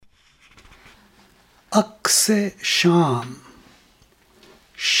aks-e शाम,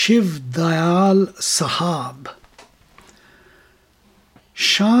 शिव दयाल साहब।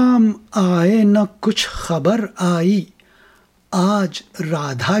 शाम आए न कुछ खबर आई, आज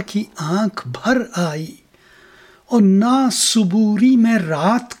राधा की आंख भर आई। और ना सुबूरी में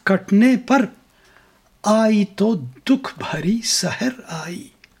रात कटने पर, आई तो दुख भरी सहर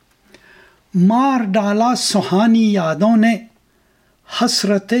आई। मार डाला सुहानी यादों ने,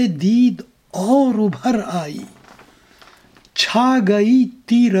 हसरते दीद और उभर आई। छा गई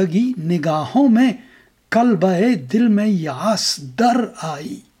तीरगी निगाहों में, कल्बे दिल में यास डर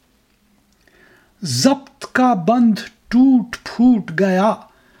आई। ज़ब्त का बंध टूट फूट गया,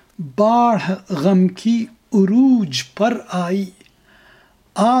 बाढ़ गम की उरूज पर आई।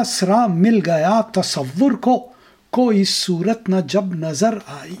 आसरा मिल गया तसव्वुर को, कोई सूरत न जब नजर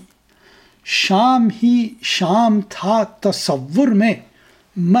आई। शाम ही शाम था तसव्वुर में,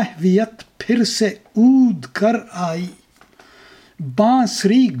 महवियत फिर से ऊद कर आई।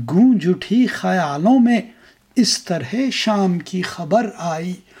 बांसुरी गूंज उठी ख्यालों में, इस तरह शाम की खबर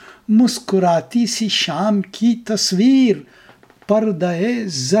आई। मुस्कुराती सी शाम की तस्वीर, पर्दे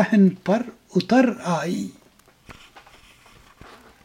ज़हन पर उतर आई।